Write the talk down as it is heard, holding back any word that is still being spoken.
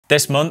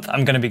This month,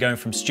 I'm going to be going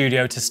from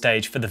studio to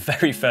stage for the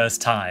very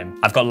first time.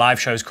 I've got live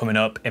shows coming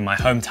up in my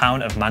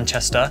hometown of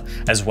Manchester,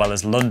 as well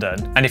as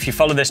London. And if you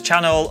follow this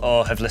channel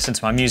or have listened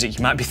to my music,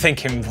 you might be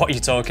thinking, what are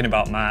you talking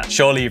about, Matt?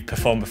 Surely you've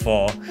performed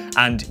before.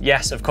 And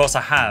yes, of course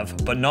I have,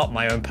 but not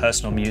my own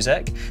personal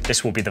music.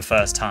 This will be the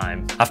first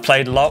time. I've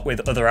played a lot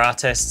with other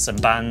artists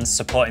and bands,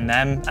 supporting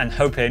them and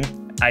hoping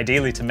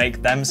ideally to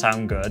make them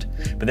sound good,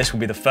 but this will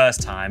be the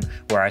first time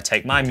where I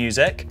take my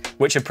music,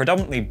 which are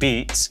predominantly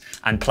beats,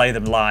 and play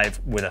them live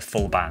with a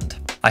full band.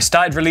 I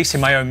started releasing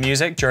my own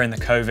music during the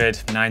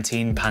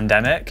COVID-19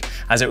 pandemic,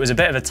 as it was a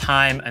bit of a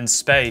time and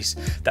space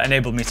that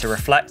enabled me to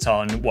reflect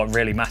on what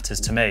really matters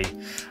to me.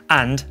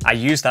 And I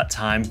used that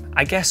time,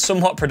 I guess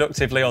somewhat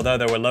productively, although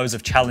there were loads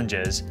of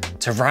challenges,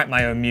 to write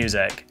my own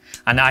music.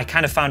 And I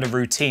kind of found a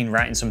routine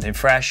writing something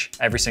fresh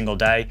every single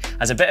day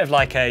as a bit of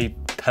like a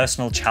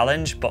personal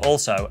challenge, but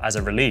also as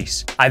a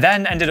release. I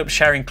then ended up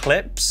sharing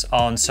clips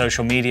on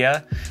social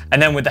media, and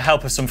then with the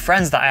help of some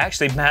friends that I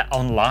actually met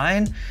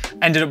online,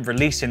 ended up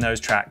releasing those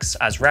tracks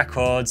as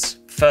records,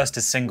 first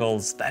as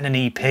singles, then an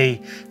EP,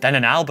 then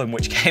an album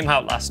which came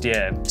out last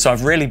year. So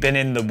I've really been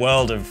in the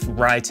world of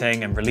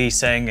writing and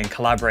releasing and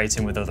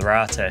collaborating with other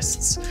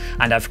artists.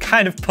 And I've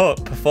kind of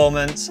put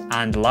performance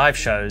and live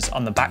shows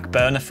on the back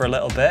burner for a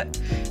little bit,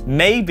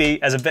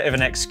 maybe as a bit of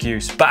an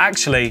excuse, but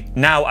actually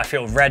now I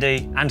feel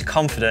ready and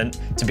confident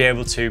to be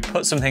able to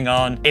put something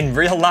on in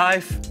real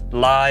life,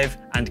 live,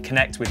 and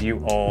connect with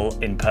you all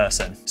in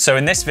person. So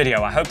in this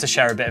video, I hope to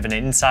share a bit of an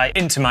insight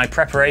into my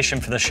preparation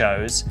for the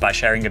shows by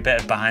sharing a bit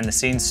of behind the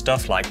scenes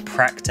stuff like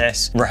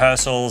practice,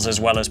 rehearsals,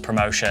 as well as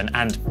promotion,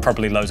 and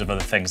probably loads of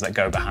other things that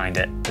go behind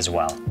it as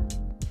well.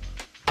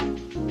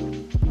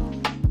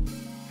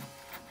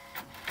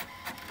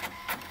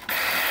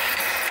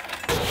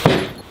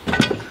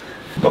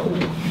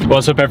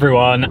 What's up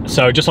everyone?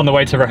 So just on the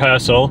way to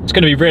rehearsal, it's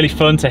going to be really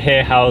fun to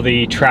hear how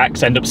the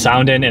tracks end up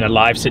sounding in a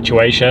live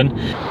situation.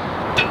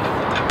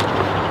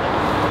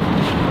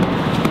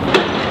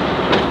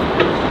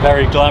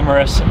 Very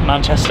glamorous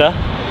Manchester.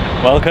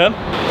 Welcome.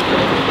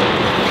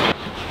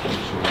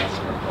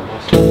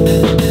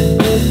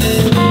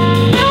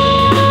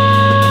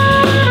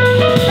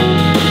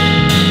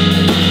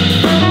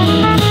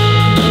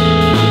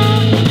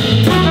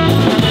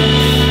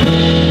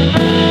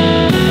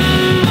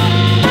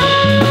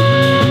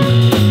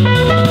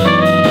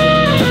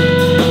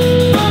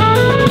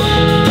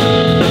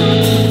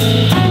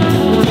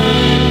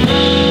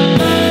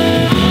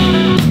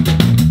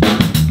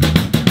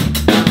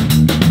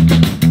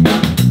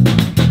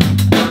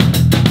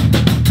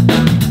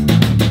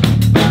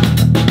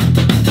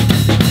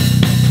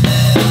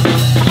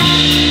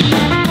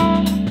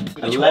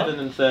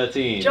 Than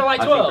 13. Do you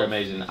like 12? I think they're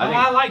amazing.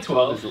 I like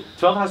 12.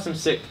 12 has some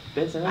sick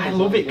bits in it. I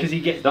love it because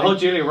you get the whole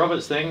Julia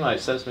Roberts thing. Like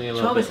sets me a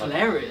little 12 bit. is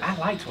hilarious. I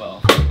like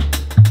 12.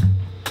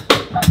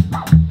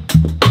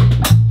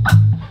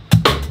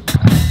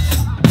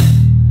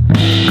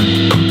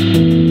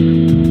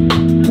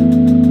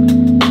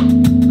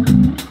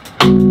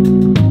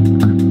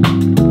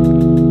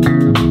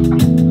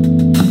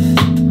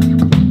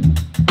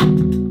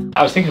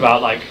 I was thinking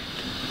about like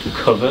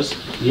covers.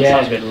 Yeah,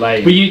 sounds a bit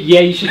lame. But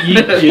you should, you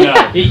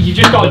know, you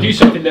just got to do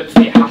something that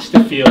it has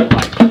to feel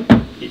like,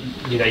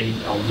 you know,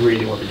 I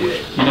really want to do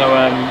it. You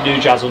know,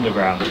 New Jazz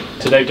Underground.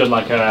 So they've done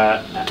like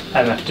a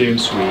MF Doom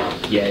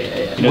suite.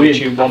 Yeah. You know the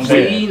tune One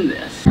Beer? Seen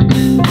this.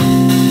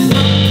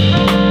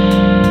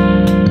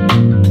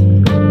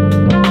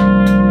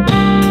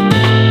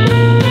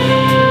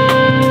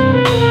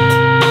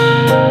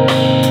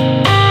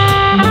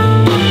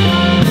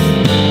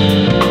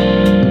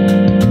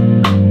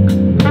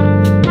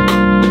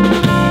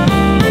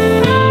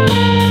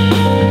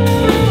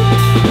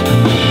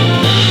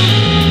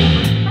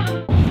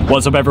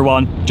 What's up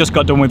everyone? Just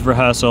got done with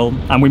rehearsal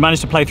and we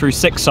managed to play through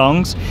 6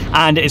 songs,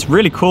 and it's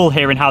really cool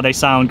hearing how they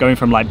sound going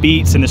from like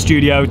beats in the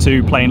studio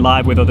to playing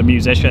live with other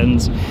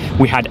musicians.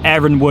 We had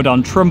Aaron Wood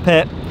on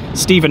trumpet,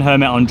 Stephen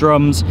Hermit on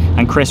drums,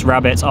 and Chris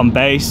Rabbit on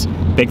bass.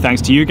 Big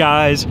thanks to you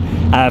guys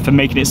for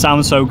making it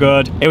sound so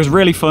good. It was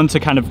really fun to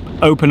kind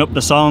of open up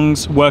the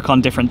songs, work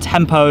on different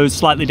tempos,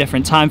 slightly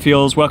different time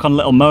feels, work on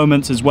little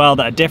moments as well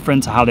that are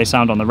different to how they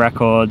sound on the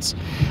records,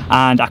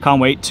 and I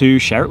can't wait to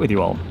share it with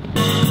you all.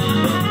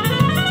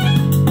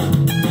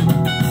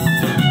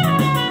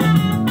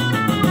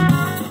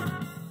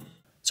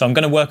 So I'm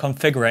going to work on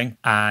figuring,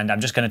 and I'm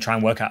just going to try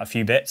and work out a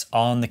few bits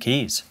on the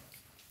keys.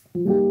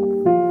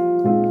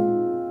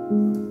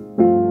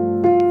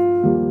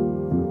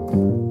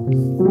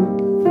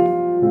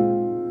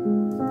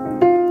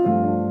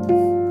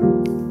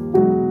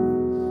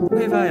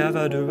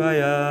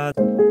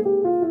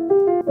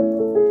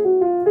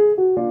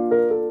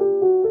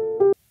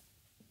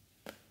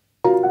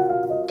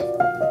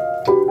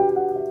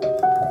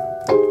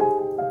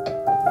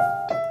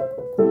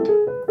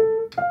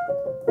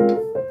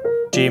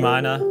 G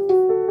minor,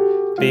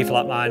 B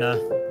flat minor,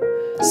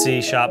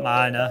 C sharp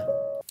minor.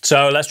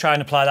 So let's try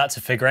and apply that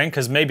to figuring,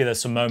 because maybe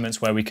there's some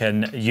moments where we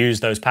can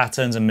use those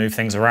patterns and move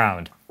things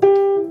around.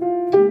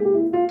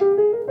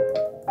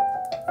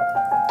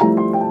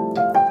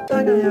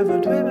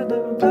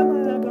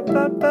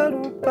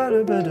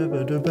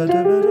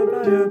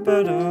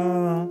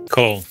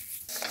 Cool.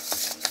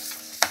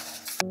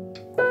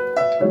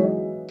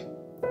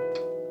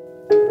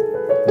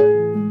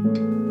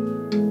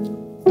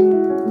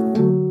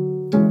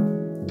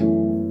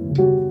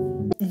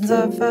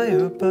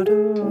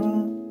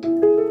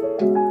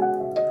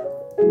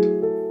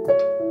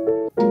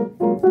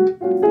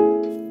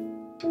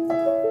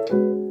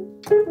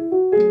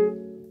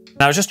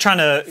 I was just trying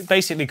to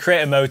basically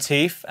create a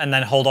motif and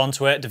then hold on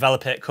to it,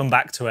 develop it, come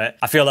back to it.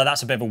 I feel like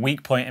that's a bit of a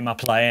weak point in my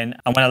playing.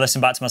 And when I listen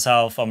back to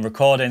myself on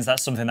recordings,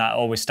 that's something that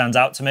always stands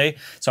out to me.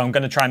 So I'm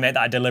going to try and make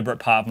that a deliberate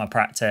part of my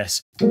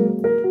practice.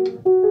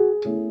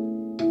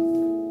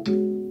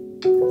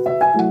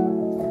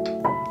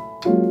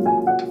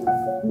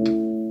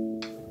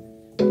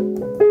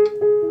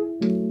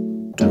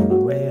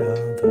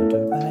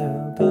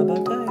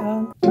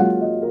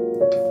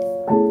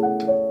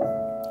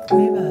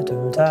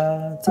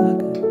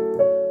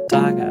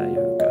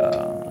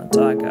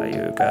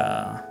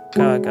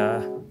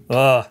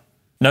 Ugh.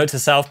 Note to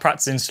self,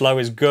 practicing slow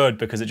is good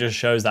because it just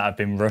shows that I've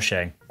been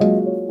rushing.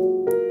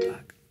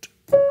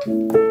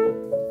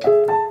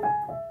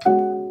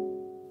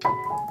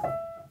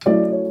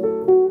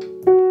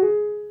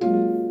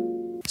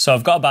 So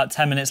I've got about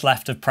 10 minutes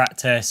left of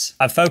practice.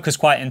 I've focused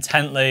quite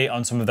intently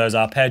on some of those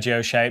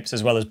arpeggio shapes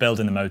as well as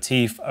building the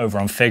motif over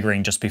on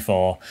figuring just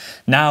before.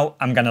 Now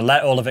I'm going to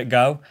let all of it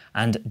go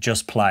and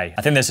just play.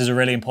 I think this is a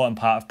really important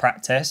part of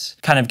practice,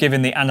 kind of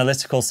giving the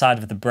analytical side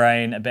of the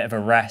brain a bit of a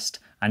rest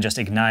and just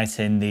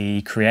igniting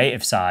the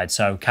creative side.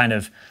 So kind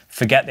of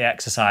forget the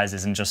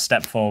exercises and just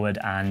step forward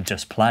and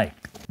just play.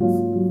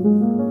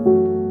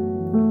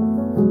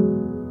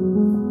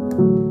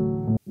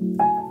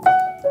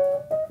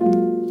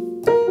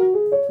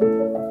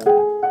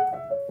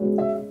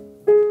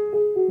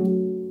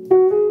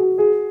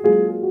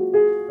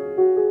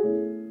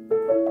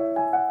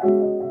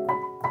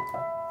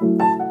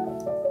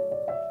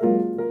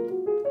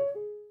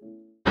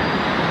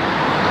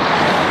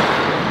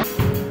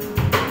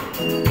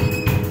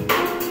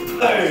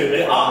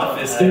 The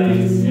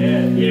artifices. Yeah,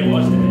 it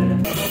was.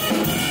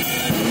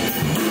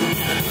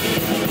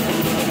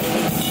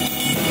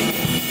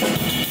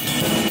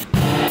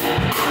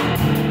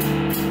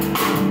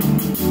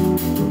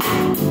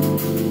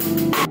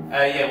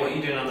 Yeah, what are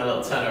you doing on the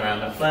little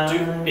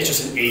turnaround? It's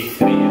just an E.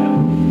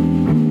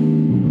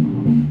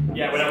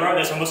 Yeah, when I wrote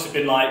this, I must have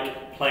been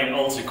like playing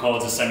altered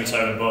chords a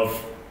semitone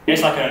above.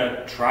 It's like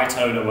a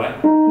tritone away.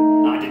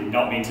 I did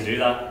not mean to do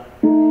that.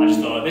 I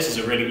just thought this is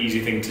a really easy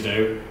thing to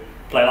do.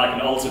 Play like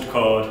an altered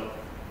chord,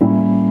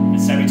 a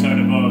semitone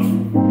above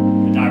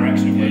the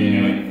direction of where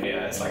you're going.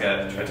 Yeah, it's like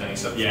a tritonic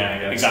substone.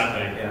 Yeah,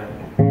 exactly. Yeah.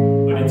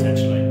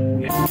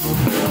 Unintentionally. Yeah.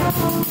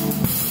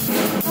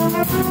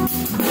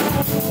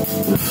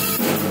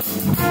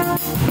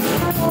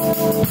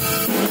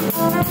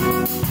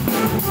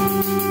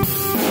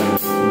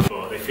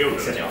 But they feel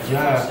good. Yeah, I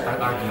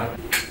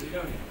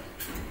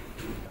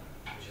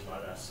Just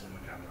like that cinema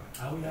camera.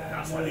 Oh yeah.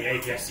 That's like the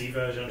APS-C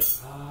version.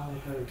 Oh,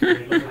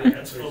 okay.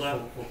 Let's pull that.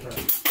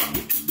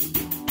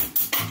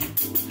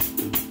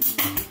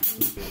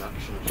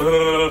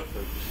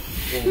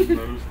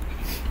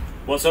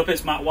 What's up,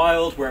 it's Matt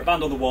Wild, we're at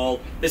Band on the Wall.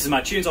 This is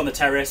my Tunes on the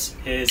Terrace,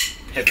 here's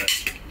Pivot.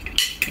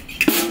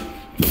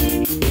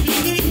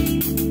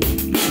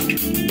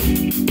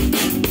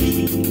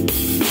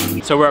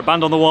 So we're at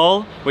Band on the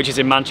Wall, which is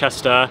in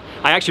Manchester.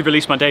 I actually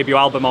released my debut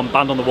album on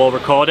Band on the Wall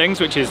Recordings,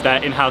 which is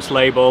their in-house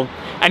label.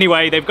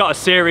 Anyway, they've got a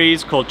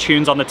series called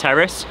Tunes on the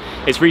Terrace.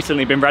 It's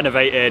recently been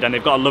renovated and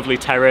they've got a lovely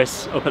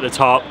terrace up at the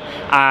top,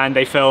 and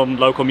they film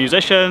local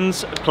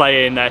musicians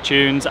playing their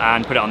tunes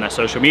and put it on their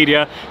social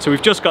media. So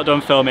we've just got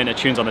done filming a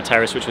Tunes on the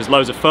Terrace, which was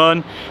loads of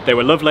fun. They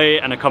were lovely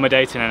and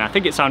accommodating and I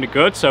think it sounded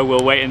good, so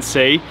we'll wait and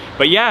see.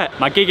 But yeah,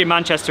 my gig in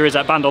Manchester is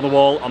at Band on the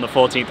Wall on the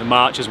 14th of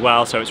March as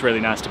well, so it's really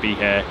nice to be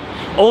here.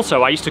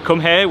 Also, I used to come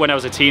here when I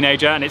was a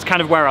teenager and it's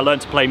kind of where I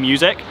learned to play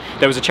music.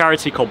 There was a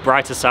charity called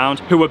Brighter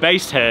Sound who were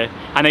based here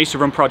and they used to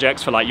run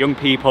projects for like young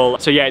people.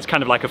 So yeah, it's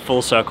kind of like a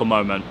full circle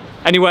moment.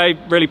 Anyway,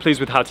 really pleased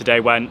with how today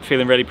went,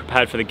 feeling really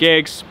prepared for the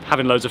gigs,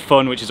 having loads of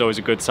fun, which is always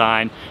a good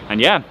sign.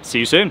 And yeah, see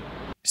you soon.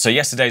 So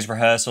yesterday's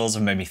rehearsals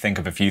have made me think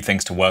of a few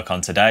things to work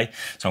on today,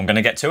 so I'm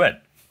gonna get to it.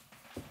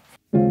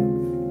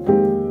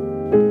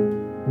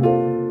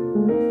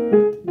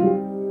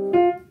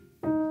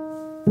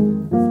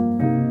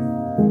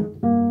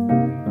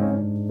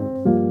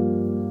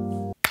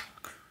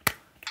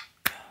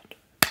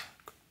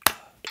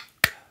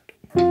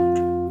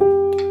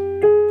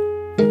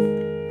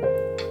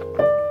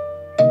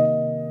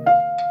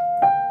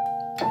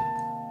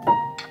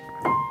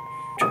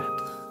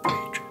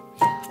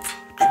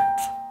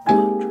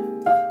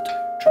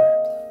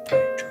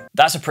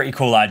 That's a pretty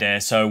cool idea.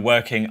 So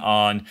working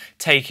on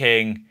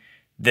taking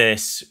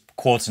this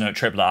quarter note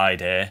triplet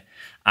idea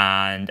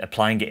and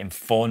applying it in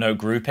 4-note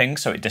grouping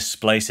so it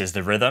displaces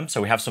the rhythm.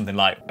 So we have something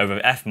like over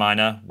F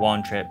minor,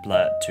 1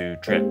 triplet, 2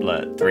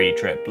 triplet, 3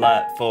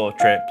 triplet, 4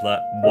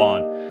 triplet,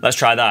 1. Let's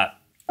try that.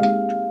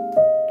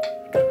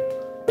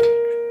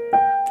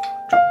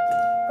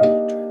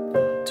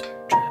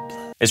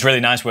 It's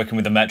really nice working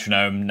with the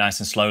metronome nice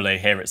and slowly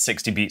here at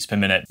 60 beats per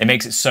minute. It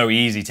makes it so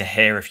easy to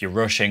hear if you're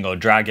rushing or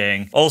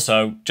dragging.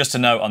 Also, just a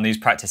note on these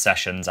practice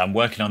sessions, I'm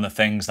working on the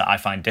things that I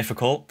find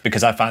difficult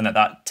because I find that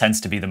that tends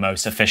to be the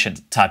most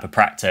efficient type of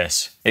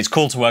practice. It's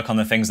cool to work on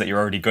the things that you're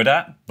already good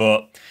at,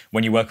 but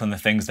when you work on the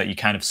things that you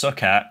kind of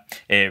suck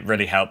at, it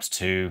really helps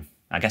to,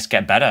 I guess,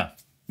 get better.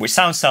 Which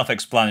sounds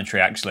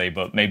self-explanatory actually,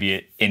 but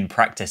maybe in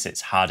practice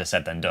it's harder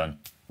said than done.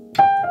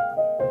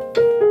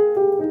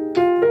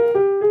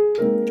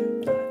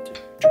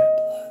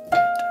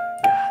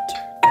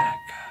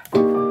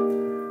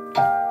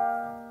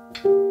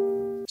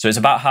 So it's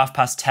about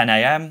 10:30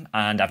 AM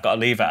and I've got to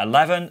leave at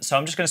 11. So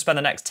I'm just going to spend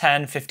the next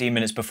 10-15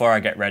 minutes before I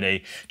get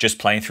ready just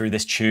playing through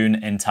this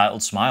tune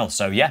entitled Smile.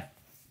 So yeah.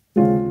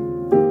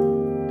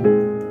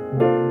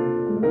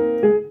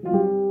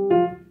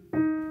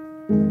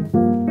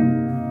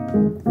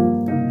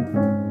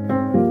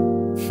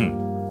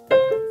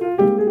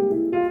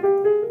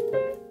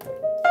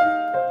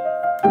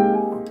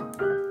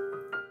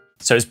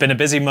 So it's been a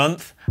busy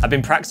month. I've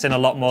been practicing a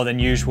lot more than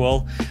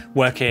usual,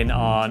 working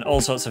on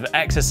all sorts of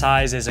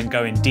exercises and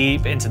going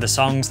deep into the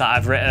songs that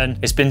I've written.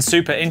 It's been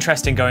super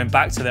interesting going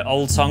back to the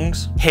old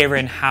songs,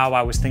 hearing how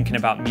I was thinking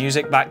about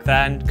music back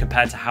then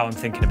compared to how I'm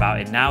thinking about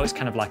it now. It's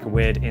kind of like a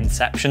weird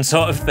inception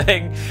sort of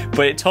thing,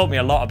 but it taught me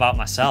a lot about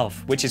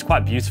myself, which is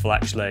quite beautiful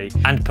actually.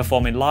 And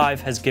performing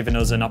live has given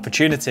us an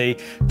opportunity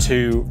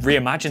to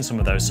reimagine some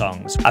of those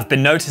songs. I've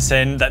been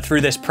noticing that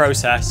through this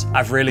process,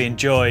 I've really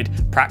enjoyed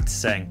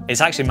practicing.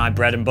 It's actually my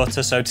bread and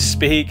butter, so to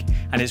speak,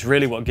 and it's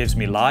really what gives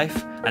me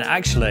life. And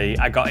actually,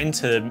 I got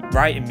into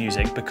writing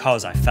music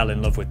because I fell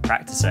in love with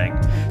practicing.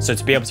 So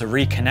to be able to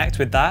reconnect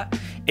with that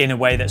in a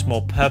way that's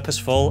more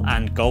purposeful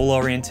and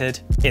goal-oriented,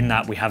 in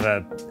that we have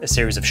a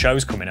series of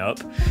shows coming up,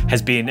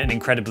 has been an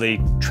incredibly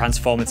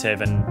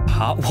transformative and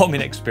heartwarming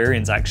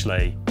experience,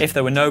 actually. If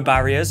there were no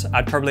barriers,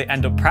 I'd probably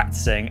end up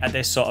practicing at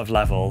this sort of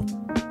level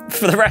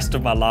for the rest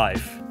of my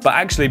life. But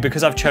actually,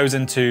 because I've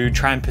chosen to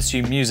try and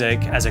pursue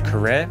music as a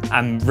career,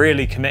 I'm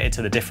really committed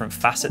to the different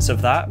facets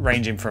of that,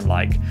 ranging from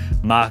like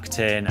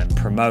marketing and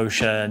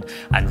promotion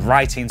and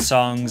writing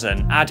songs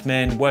and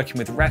admin, working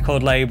with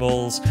record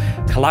labels,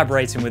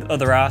 collaborating with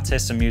other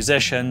artists and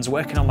musicians,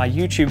 working on my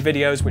YouTube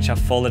videos, which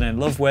I've fallen in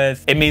love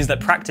with. It means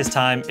that practice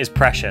time is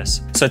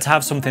precious. So to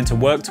have something to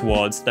work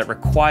towards that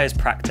requires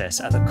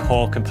practice at the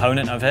core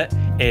component of it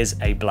is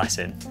a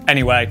blessing.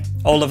 Anyway,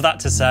 all of that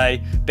to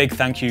say, big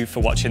thank you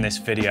for watching this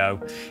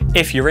video.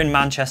 If you're in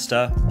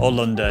Manchester or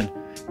London,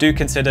 do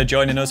consider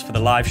joining us for the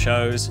live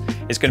shows.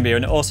 It's going to be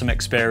an awesome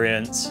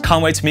experience.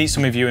 Can't wait to meet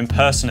some of you in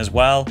person as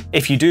well.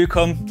 If you do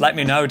come, let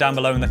me know down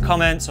below in the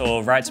comments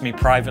or write to me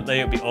privately.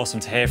 It'd be awesome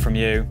to hear from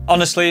you.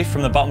 Honestly,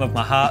 from the bottom of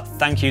my heart,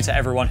 thank you to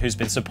everyone who's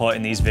been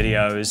supporting these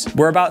videos.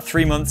 We're about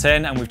 3 months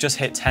in and we've just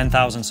hit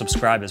 10,000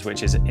 subscribers,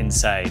 which is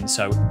insane.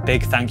 So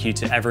big thank you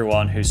to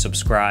everyone who's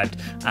subscribed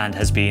and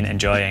has been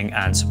enjoying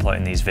and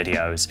supporting these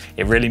videos.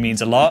 It really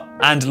means a lot,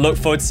 and look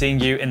forward to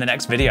seeing you in the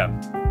next video.